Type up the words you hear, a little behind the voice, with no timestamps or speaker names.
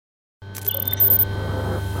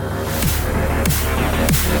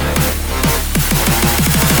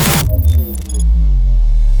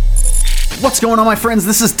What's going on, my friends?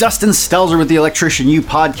 This is Dustin Stelzer with the Electrician U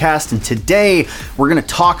podcast, and today we're going to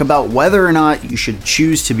talk about whether or not you should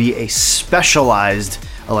choose to be a specialized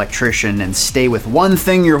electrician and stay with one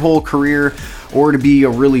thing your whole career, or to be a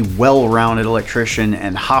really well-rounded electrician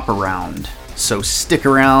and hop around. So stick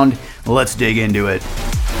around, let's dig into it.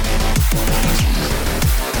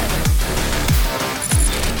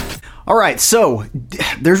 All right, so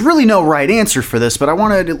there's really no right answer for this, but I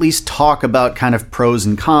want to at least talk about kind of pros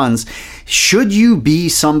and cons. Should you be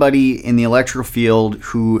somebody in the electrical field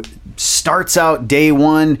who starts out day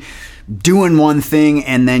one doing one thing,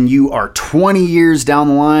 and then you are 20 years down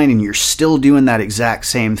the line and you're still doing that exact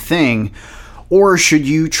same thing? Or should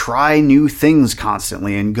you try new things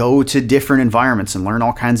constantly and go to different environments and learn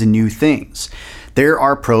all kinds of new things? There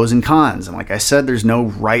are pros and cons. And like I said, there's no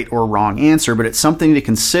right or wrong answer, but it's something to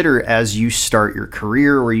consider as you start your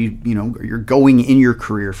career, or you're going in your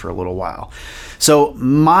career for a little while. So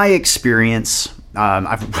my experience,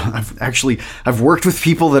 I've worked with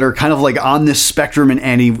people that are kind of like on this spectrum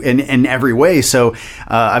in every way. So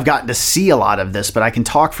I've gotten to see a lot of this, but I can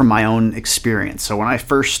talk from my own experience. So when I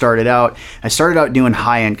first started out, I started out doing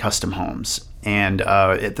high-end custom homes. And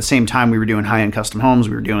at the same time we were doing high-end custom homes,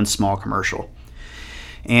 we were doing small commercial.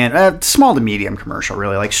 And small to medium commercial,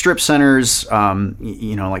 really, like strip centers,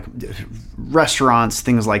 like restaurants,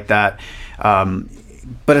 things like that.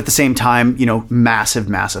 But at the same time, massive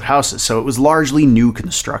houses. So it was largely new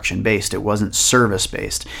construction based. It wasn't service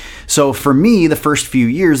based. So for me, the first few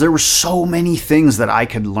years, there were so many things that I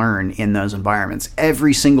could learn in those environments.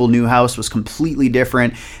 Every single new house was completely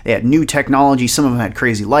different. They had new technology. Some of them had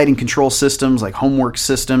crazy lighting control systems, like HomeWorks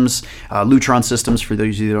systems, Lutron systems, for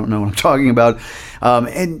those of you who don't know what I'm talking about.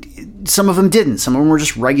 And some of them didn't. Some of them were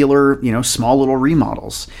just regular, small little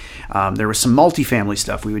remodels. There was some multifamily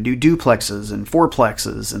stuff. We would do duplexes and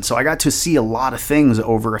fourplexes. And so I got to see a lot of things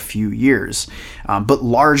over a few years. But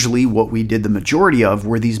largely what we did the majority of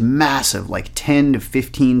were these massive, like 10 to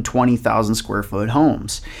 15, 20,000 square foot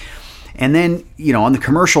homes. And then, on the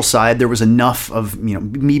commercial side, there was enough of,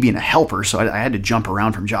 me being a helper. So I had to jump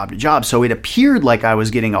around from job to job. So it appeared like I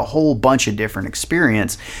was getting a whole bunch of different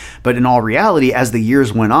experience. But in all reality, as the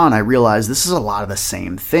years went on, I realized this is a lot of the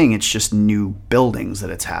same thing. It's just new buildings that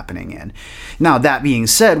it's happening in. Now, that being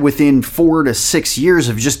said, within 4 to 6 years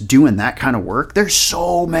of just doing that kind of work, there's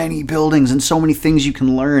so many buildings and so many things you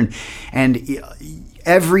can learn. And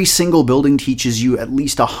every single building teaches you at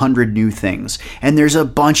least 100 new things. And there's a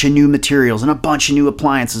bunch of new materials and a bunch of new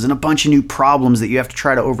appliances and a bunch of new problems that you have to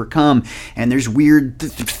try to overcome. And there's weird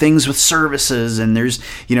things with services, and there's,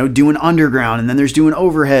 doing underground, and then there's doing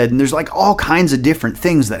overhead, and there's like all kinds of different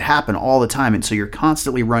things that happen all the time. And so you're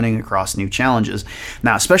constantly running across new challenges.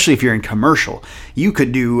 Now, especially if you're in commercial, you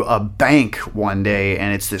could do a bank one day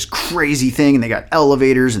and it's this crazy thing, and they got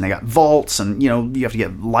elevators and they got vaults, and, you have to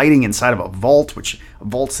get lighting inside of a vault, which a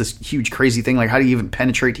vault's this huge crazy thing. Like, how do you even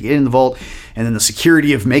penetrate to get in the vault? And then the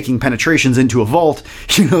security of making penetrations into a vault,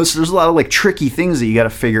 so there's a lot of like tricky things that you got to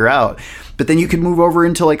figure out. But then you can move over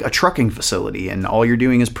into like a trucking facility, and all you're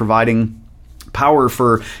doing is providing power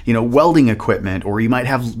for, welding equipment, or you might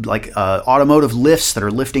have like automotive lifts that are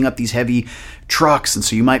lifting up these heavy trucks. And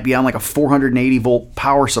so you might be on like a 480 volt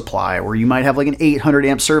power supply, or you might have like an 800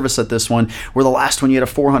 amp service at this one, where the last one you had a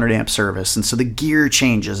 400 amp service. And so the gear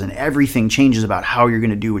changes and everything changes about how you're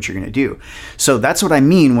going to do what you're going to do. So that's what I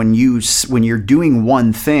mean when you're doing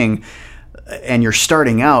one thing and you're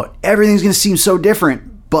starting out, everything's going to seem so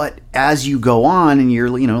different. But as you go on and you're,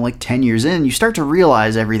 like 10 years in, you start to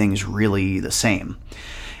realize everything's really the same.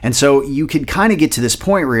 And so you could kind of get to this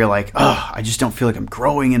point where you're like, I just don't feel like I'm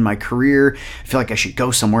growing in my career. I feel like I should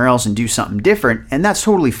go somewhere else and do something different. And that's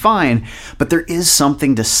totally fine. But there is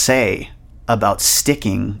something to say about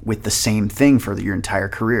sticking with the same thing for your entire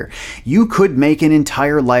career. You could make an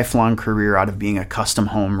entire lifelong career out of being a custom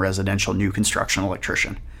home residential new construction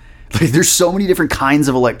electrician. Like, there's so many different kinds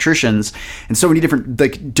of electricians and so many different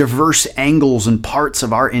like diverse angles and parts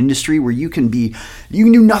of our industry where you can do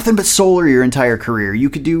nothing but solar your entire career. You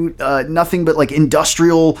could do nothing but like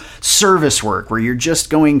industrial service work where you're just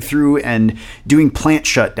going through and doing plant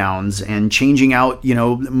shutdowns and changing out,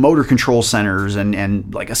 motor control centers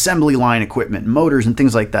and like assembly line equipment, motors and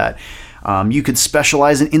things like that. You could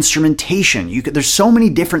specialize in instrumentation. There's so many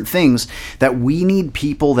different things that we need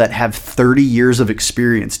people that have 30 years of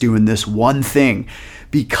experience doing this one thing,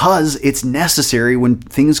 because it's necessary when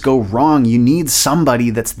things go wrong. You need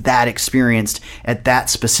somebody that's that experienced at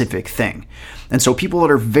that specific thing. And so people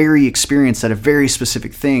that are very experienced at a very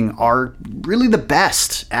specific thing are really the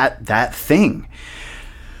best at that thing.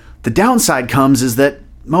 The downside comes is that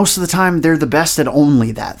most of the time they're the best at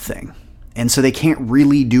only that thing. And so they can't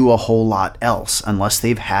really do a whole lot else unless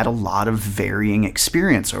they've had a lot of varying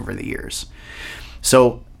experience over the years.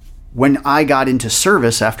 So when I got into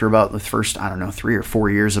service after about the first, 3 or 4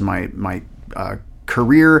 years of my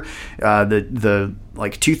career, the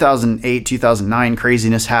like 2008, 2009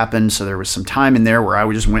 craziness happened. So there was some time in there where I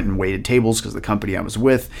just went and waited tables because the company I was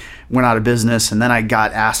with went out of business. And then I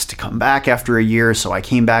got asked to come back after a year. So I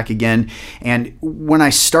came back again. And when I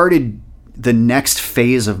started the next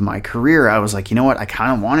phase of my career, I was like, you know what? I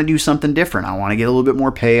kind of want to do something different. I want to get a little bit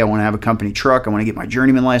more pay. I want to have a company truck. I want to get my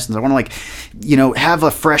journeyman license. I want to have a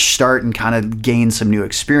fresh start and kind of gain some new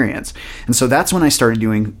experience. And so that's when I started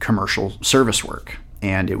doing commercial service work.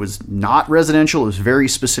 And it was not residential. It was very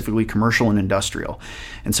specifically commercial and industrial.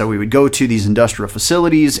 And so we would go to these industrial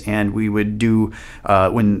facilities and we would do,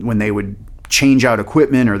 when they would change out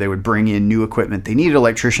equipment or they would bring in new equipment, they needed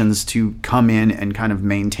electricians to come in and kind of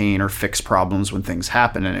maintain or fix problems when things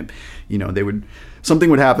happen. And something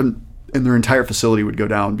would happen and their entire facility would go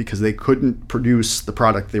down because they couldn't produce the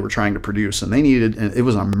product they were trying to produce. And it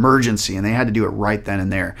was an emergency and they had to do it right then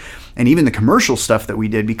and there. And even the commercial stuff that we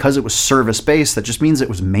did, because it was service-based, that just means it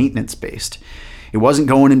was maintenance-based. It wasn't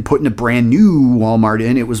going and putting a brand new Walmart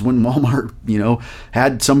in. It was when Walmart,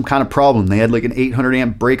 had some kind of problem. They had like an 800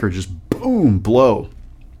 amp breaker just boom, blow.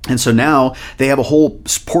 And so now they have a whole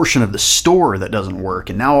portion of the store that doesn't work,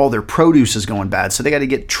 and now all their produce is going bad. So they got to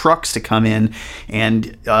get trucks to come in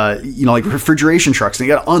and, like refrigeration trucks. They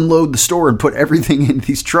got to unload the store and put everything in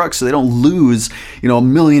these trucks so they don't lose, $1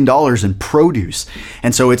 million in produce.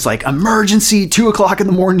 And so it's like emergency, 2:00 in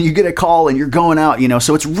the morning, you get a call and you're going out,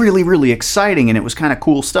 so it's really, really exciting. And it was kind of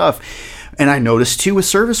cool stuff. And I noticed too with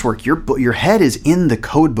service work, your head is in the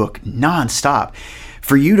code book nonstop.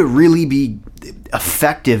 For you to really be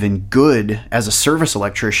effective and good as a service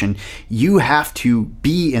electrician, you have to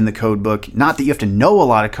be in the code book. Not that you have to know a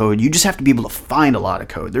lot of code, you just have to be able to find a lot of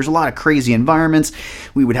code. There's a lot of crazy environments.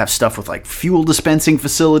 We would have stuff with like fuel dispensing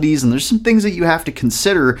facilities, and there's some things that you have to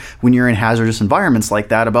consider when you're in hazardous environments like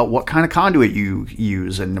that about what kind of conduit you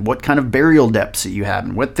use and what kind of burial depths that you have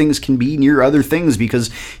and what things can be near other things, because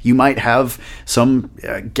you might have some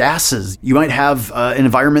gases. You might have an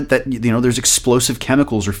environment that, there's explosive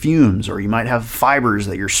chemicals or fumes, or you might have fibers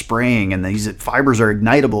that you're spraying and these fibers are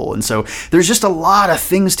ignitable. And so there's just a lot of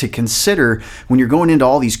things to consider when you're going into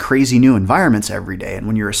all these crazy new environments every day. And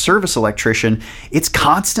when you're a service electrician, it's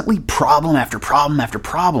constantly problem after problem after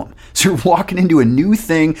problem. So you're walking into a new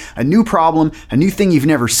thing, a new problem, a new thing you've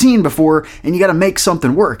never seen before, and you got to make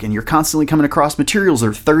something work. And you're constantly coming across materials that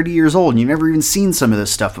are 30 years old and you've never even seen some of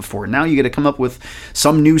this stuff before. Now you got to come up with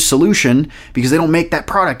some new solution because they don't make that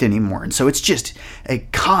product anymore. And so it's just a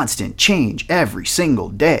constant change every single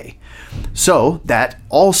day. So that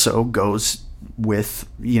also goes with,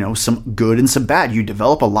 some good and some bad. You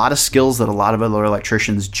develop a lot of skills that a lot of other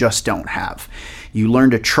electricians just don't have. You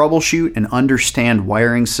learn to troubleshoot and understand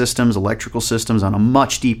wiring systems, electrical systems on a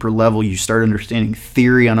much deeper level. You start understanding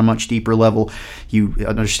theory on a much deeper level. You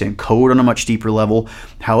understand code on a much deeper level.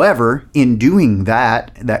 However, in doing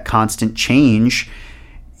that constant change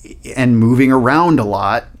and moving around a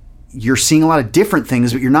lot, you're seeing a lot of different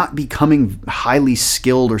things, but you're not becoming highly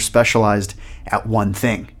skilled or specialized at one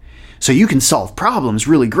thing. So you can solve problems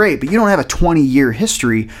really great, but you don't have a 20-year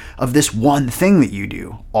history of this one thing that you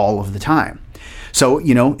do all of the time. So,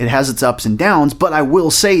 it has its ups and downs, but I will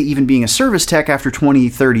say, even being a service tech after 20,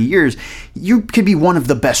 30 years, you could be one of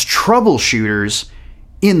the best troubleshooters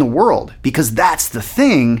in the world, because that's the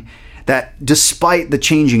thing that, despite the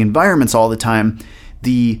changing environments all the time,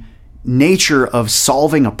 the nature of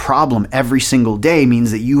solving a problem every single day means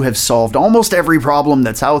that you have solved almost every problem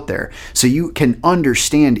that's out there. So you can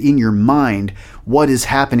understand in your mind what is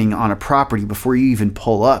happening on a property before you even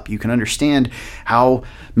pull up. You can understand how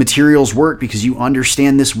materials work because you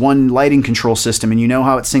understand this one lighting control system, and you know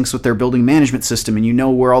how it syncs with their building management system, and you know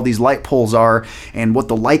where all these light poles are and what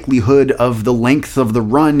the likelihood of the length of the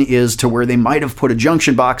run is to where they might have put a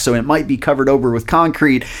junction box, so it might be covered over with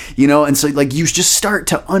concrete, and so you just start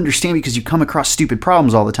to understand because you come across stupid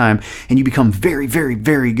problems all the time, and you become very, very,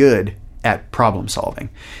 very good at problem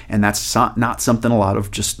solving. And that's not something a lot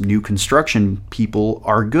of just new construction people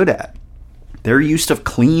are good at. They're used to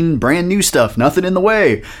clean, brand new stuff, nothing in the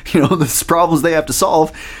way. The problems they have to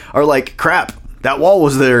solve are like, crap, that wall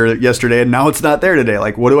was there yesterday and now it's not there today.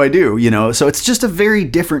 Like, what do I do? So it's just a very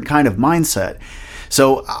different kind of mindset.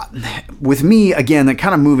 So with me, again,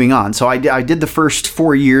 kind of moving on. So I did the first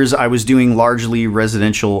 4 years, I was doing largely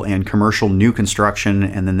residential and commercial new construction.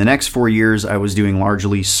 And then the next 4 years, I was doing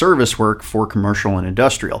largely service work for commercial and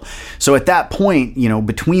industrial. So at that point,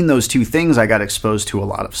 between those two things, I got exposed to a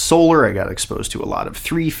lot of solar. I got exposed to a lot of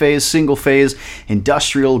three-phase, single-phase,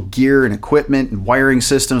 industrial gear and equipment and wiring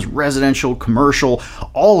systems, residential, commercial,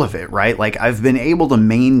 all of it, right? Like I've been able to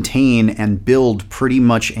maintain and build pretty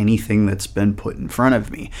much anything that's been put in front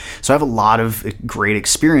of me. So I have a lot of great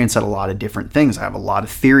experience at a lot of different things. I have a lot of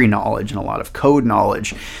theory knowledge and a lot of code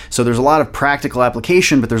knowledge. So there's a lot of practical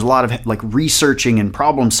application, but there's a lot of like researching and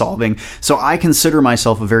problem solving. So I consider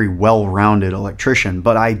myself a very well-rounded electrician,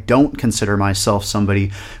 but I don't consider myself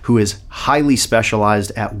somebody who is highly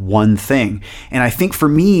specialized at one thing. And I think for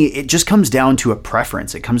me, it just comes down to a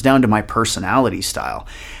preference. It comes down to my personality style.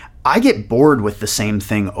 I get bored with the same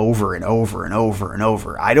thing over and over and over and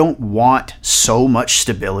over. I don't want so much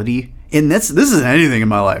stability. And this isn't anything in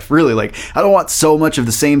my life, really. Like, I don't want so much of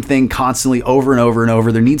the same thing constantly over and over and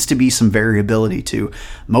over. There needs to be some variability to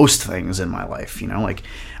most things in my life. Like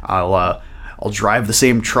I'll drive the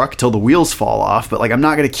same truck till the wheels fall off, but like I'm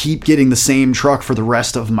not going to keep getting the same truck for the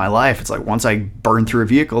rest of my life. It's like once I burn through a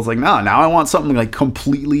vehicle, it's like, no, now I want something like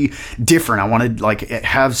completely different. I want to like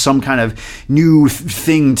have some kind of new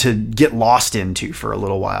thing to get lost into for a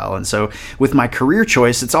little while. And so with my career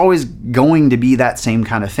choice, it's always going to be that same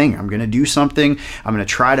kind of thing. I'm going to do something. I'm going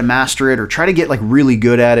to try to master it or try to get like really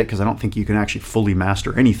good at it, because I don't think you can actually fully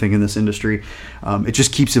master anything in this industry. It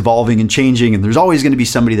just keeps evolving and changing, and there's always going to be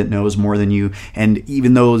somebody that knows more than you. And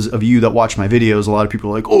even those of you that watch my videos, a lot of people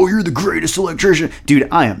are like, oh, you're the greatest electrician. Dude,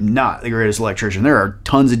 I am not the greatest electrician. There are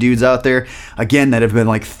tons of dudes out there, again, that have been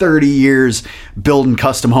like 30 years building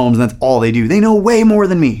custom homes, and that's all they do. They know way more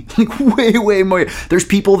than me. Like way more. There's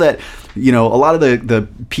people that, a lot of the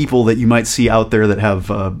people that you might see out there that have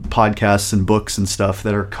podcasts and books and stuff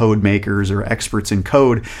that are code makers or experts in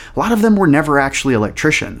code, a lot of them were never actually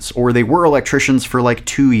electricians, or they were electricians for like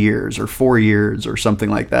 2 years or 4 years or something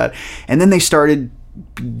like that. And then they started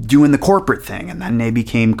doing the corporate thing, and then they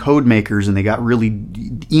became code makers, and they got really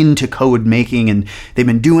into code making, and they've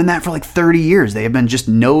been doing that for like 30 years. They have been just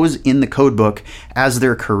nose in the code book as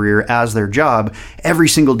their career, as their job, every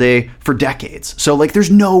single day for decades. So like there's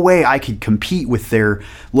no way I could compete with their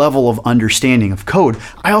level of understanding of code.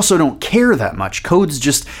 I also don't care that much. Code's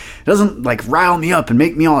just doesn't like rile me up and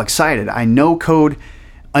make me all excited. I know code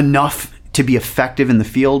enough to be effective in the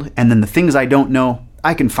field, and then the things I don't know,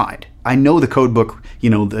 I can find. I know the code book,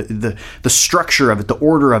 the structure of it, the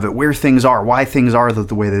order of it, where things are, why things are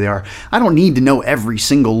the way they are. I don't need to know every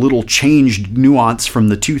single little changed nuance from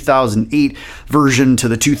the 2008 version to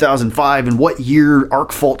the 2005 and what year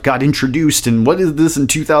ArcFault got introduced and what is this in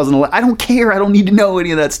 2011. I don't care. I don't need to know any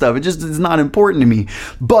of that stuff. It just is not important to me.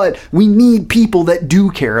 But we need people that do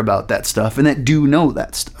care about that stuff and that do know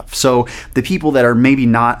that stuff. So the people that are maybe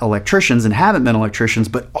not electricians and haven't been electricians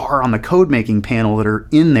but are on the code making panel that are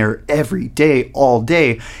in there every day, all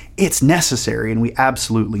day, it's necessary, and we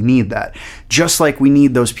absolutely need that. Just like we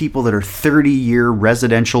need those people that are 30-year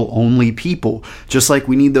residential only people, just like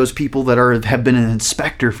we need those people that have been an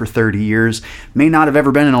inspector for 30 years, may not have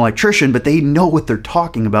ever been an electrician, but they know what they're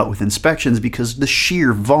talking about with inspections because the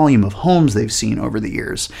sheer volume of homes they've seen over the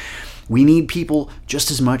years. We need people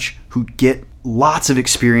just as much who get lots of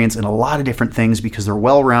experience in a lot of different things because they're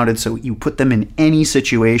well-rounded, so you put them in any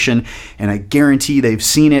situation and I guarantee they've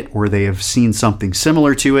seen it or they have seen something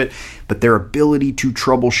similar to it, but their ability to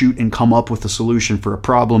troubleshoot and come up with a solution for a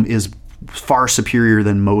problem is far superior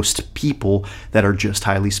than most people that are just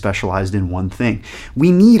highly specialized in one thing.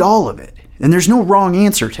 We need all of it, and there's no wrong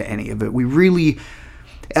answer to any of it. We really,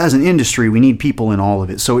 as an industry, we need people in all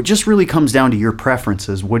of it. So it just really comes down to your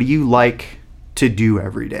preferences. What do you like to do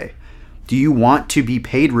every day? Do you want to be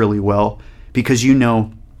paid really well because you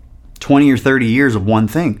know 20 or 30 years of one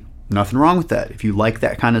thing? Nothing wrong with that. If you like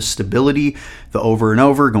that kind of stability, the over and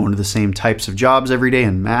over, going to the same types of jobs every day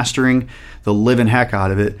and mastering the living heck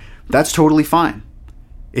out of it, that's totally fine.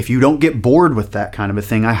 If you don't get bored with that kind of a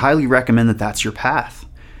thing, I highly recommend that that's your path.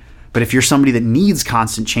 But if you're somebody that needs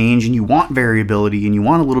constant change and you want variability and you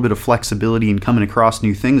want a little bit of flexibility and coming across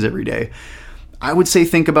new things every day, I would say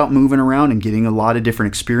think about moving around and getting a lot of different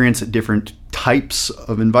experience at different types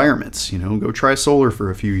of environments. Go try solar for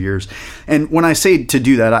a few years. And when I say to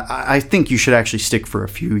do that, I think you should actually stick for a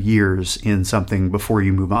few years in something before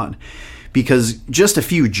you move on, because just a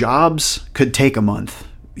few jobs could take a month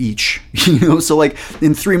each, so like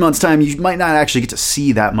in 3 months time, you might not actually get to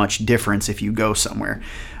see that much difference if you go somewhere.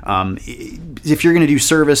 If you're going to do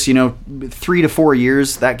service, 3 to 4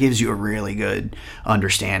 years, that gives you a really good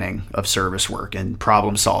understanding of service work and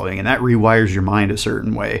problem solving, and that rewires your mind a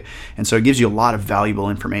certain way. And so it gives you a lot of valuable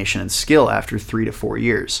information and skill after 3 to 4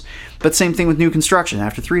 years. But same thing with new construction.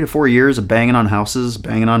 After 3 to 4 years of banging on houses,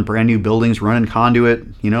 banging on brand new buildings, running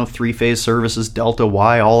conduit, 3-phase services, Delta,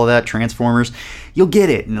 Y, all of that, transformers, you'll get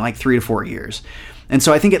it in like 3 to 4 years. And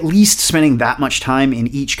so I think at least spending that much time in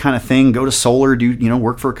each kind of thing, go to solar,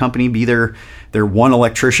 work for a company, be their one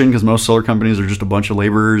electrician, because most solar companies are just a bunch of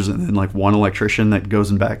laborers and then like one electrician that goes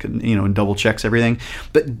in back and double checks everything.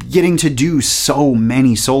 But getting to do so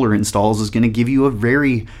many solar installs is going to give you a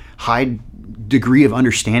very high degree of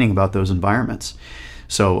understanding about those environments.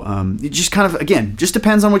 So it just kind of, again, just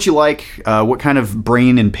depends on what you like, what kind of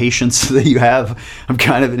brain and patience that you have. I'm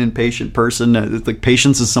kind of an impatient person. Like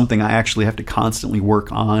patience is something I actually have to constantly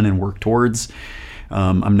work on and work towards.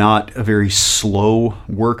 I'm not a very slow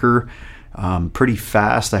worker. Pretty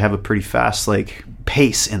fast. I have a pretty fast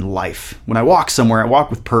pace in life. When I walk somewhere, I walk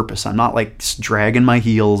with purpose. I'm not like dragging my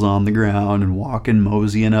heels on the ground and walking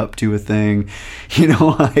moseying up to a thing.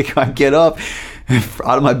 I get up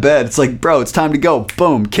out of my bed. It's like, bro, it's time to go.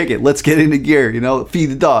 Boom, kick it. Let's get into gear. Feed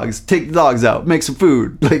the dogs, take the dogs out, make some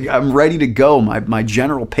food. Like I'm ready to go. My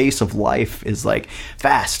general pace of life is like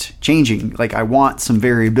fast, changing. Like I want some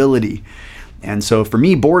variability. And so for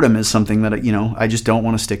me, boredom is something that, I just don't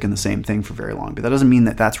want to stick in the same thing for very long. But that doesn't mean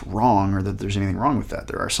that that's wrong or that there's anything wrong with that.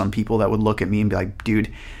 There are some people that would look at me and be like,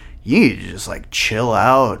 dude, you need to just like chill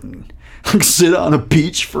out and sit on a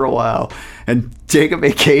beach for a while and take a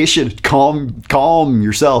vacation, calm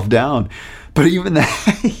yourself down. But even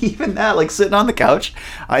that, like sitting on the couch,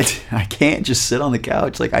 I can't just sit on the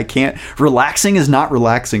couch. Like I can't. Relaxing is not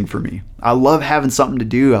relaxing for me. I love having something to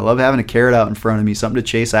do. I love having a carrot out in front of me, something to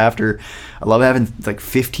chase after. I love having like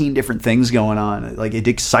 15 different things going on. Like it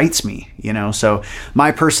excites me, So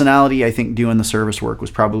my personality, I think doing the service work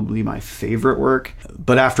was probably my favorite work.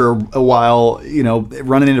 But after a while,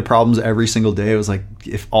 running into problems every single day, it was like,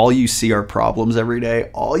 if all you see are problems every day,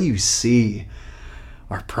 all you see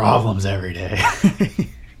are problems every day.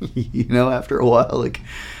 After a while, like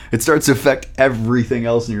it starts to affect everything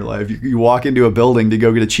else in your life. You walk into a building to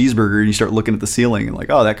go get a cheeseburger and you start looking at the ceiling and like,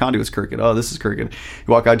 oh, that conduit's crooked. Oh, this is crooked.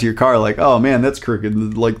 You walk out to your car like, oh man, that's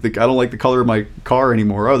crooked. Like I don't like the color of my car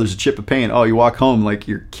anymore. Oh, there's a chip of paint. Oh, you walk home like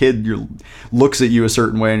your kid looks at you a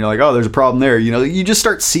certain way and you're like, oh, there's a problem there. You just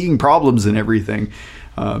start seeing problems in everything.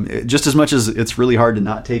 Just as much as it's really hard to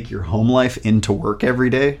not take your home life into work every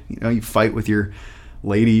day. You fight with your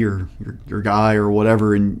lady or your guy or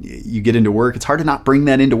whatever and you get into work, it's hard to not bring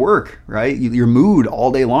that into work, right? Your mood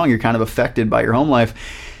all day long, you're kind of affected by your home life.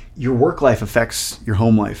 Your work life affects your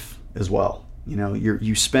home life as well.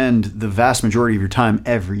 You spend the vast majority of your time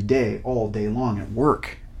every day, all day long at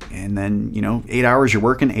work. And then, 8 hours you're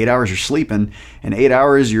working, 8 hours you're sleeping, and 8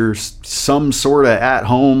 hours you're some sort of at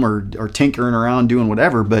home or tinkering around doing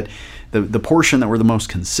whatever. But the portion that we're the most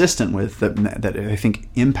consistent with, that I think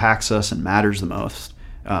impacts us and matters the most,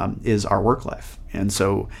 is our work life. And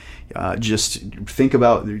so just think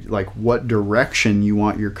about like what direction you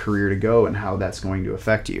want your career to go and how that's going to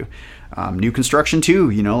affect you. New construction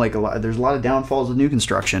too, there's a lot of downfalls of new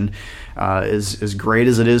construction. As great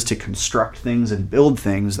as it is to construct things and build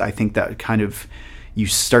things, I think that kind of you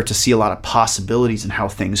start to see a lot of possibilities in how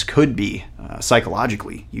things could be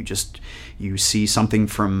psychologically. You see something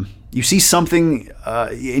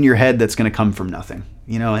in your head that's going to come from nothing,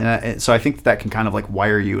 and so I think that can kind of like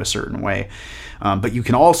wire you a certain way. But you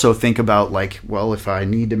can also think about like, well, if I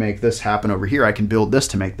need to make this happen over here, I can build this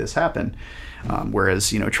to make this happen.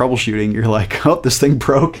 Whereas, troubleshooting, you're like, oh, this thing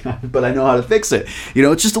broke, but I know how to fix it.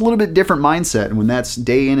 It's just a little bit different mindset. And when that's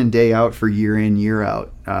day in and day out for year in, year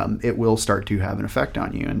out, it will start to have an effect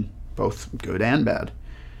on you, and both good and bad.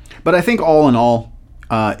 But I think all in all,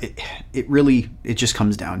 it just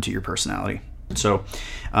comes down to your personality. So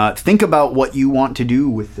think about what you want to do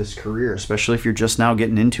with this career, especially if you're just now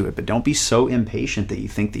getting into it. But don't be so impatient that you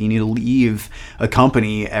think that you need to leave a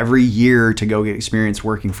company every year to go get experience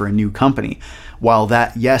working for a new company. While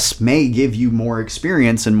that, yes, may give you more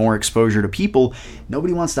experience and more exposure to people,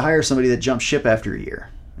 nobody wants to hire somebody that jumps ship after a year.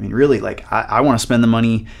 I mean, really, like I want to spend the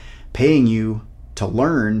money paying you to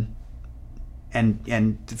learn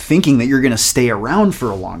and thinking that you're going to stay around for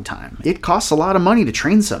a long time. It costs a lot of money to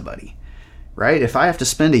train somebody. Right? If I have to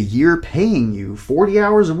spend a year paying you 40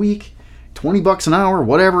 hours a week, $20 an hour,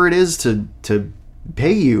 whatever it is to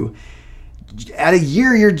pay you, at a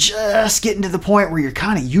year, you're just getting to the point where you're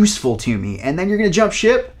kind of useful to me. And then you're going to jump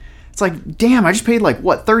ship. It's like, damn, I just paid like,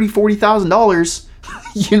 what, $30,000,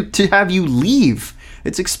 $40,000 to have you leave.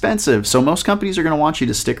 It's expensive. So most companies are going to want you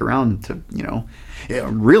to stick around to,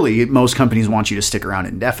 really most companies want you to stick around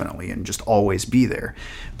indefinitely and just always be there.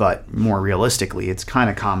 But more realistically, it's kind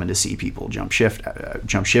of common to see people jump ship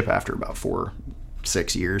after about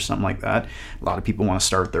 4-6 years, something like that. A lot of people want to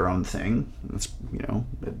start their own thing. That's,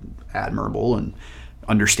 admirable and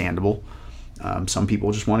understandable. Some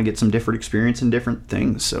people just want to get some different experience in different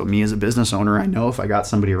things. So me as a business owner, I know if I got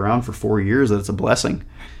somebody around for 4 years, that's a blessing.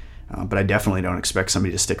 But I definitely don't expect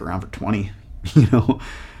somebody to stick around for 20,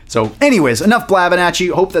 So anyways, enough blabbing at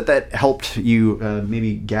you. Hope that helped you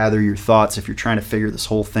maybe gather your thoughts if you're trying to figure this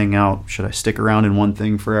whole thing out. Should I stick around in one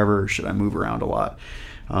thing forever, or should I move around a lot?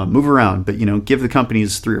 Move around, but give the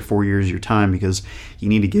companies 3 or 4 years of your time, because you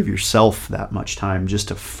need to give yourself that much time just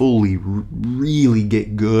to fully really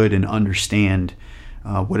get good and understand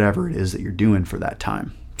whatever it is that you're doing for that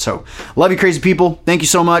time. So, love you crazy people. Thank you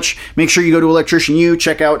so much. Make sure you go to Electrician U,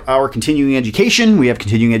 check out our continuing education. We have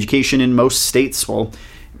continuing education in most states. Well,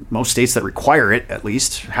 most states that require it, at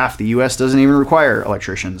least. Half the U.S. doesn't even require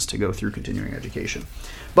electricians to go through continuing education.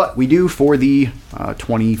 But we do for the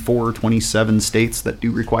 24, 27 states that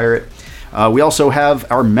do require it. We also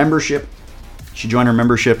have our membership. You should join our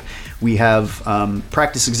membership. We have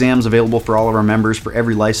practice exams available for all of our members for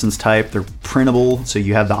every license type. They're printable, so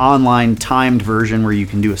you have the online timed version where you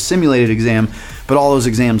can do a simulated exam, but all those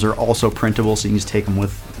exams are also printable, so you can just take them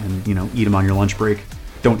with and eat them on your lunch break.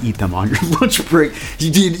 Don't eat them on your lunch break.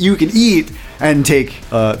 You can eat and take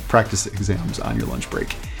practice exams on your lunch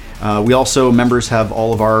break. We also, members have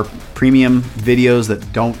all of our premium videos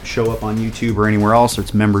that don't show up on YouTube or anywhere else. So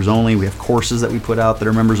it's members only. We have courses that we put out that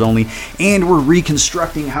are members only. And we're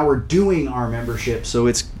reconstructing how we're doing our membership. So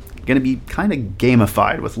it's going to be kind of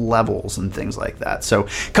gamified with levels and things like that. So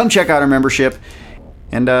come check out our membership,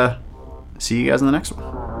 and see you guys in the next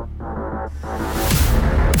one.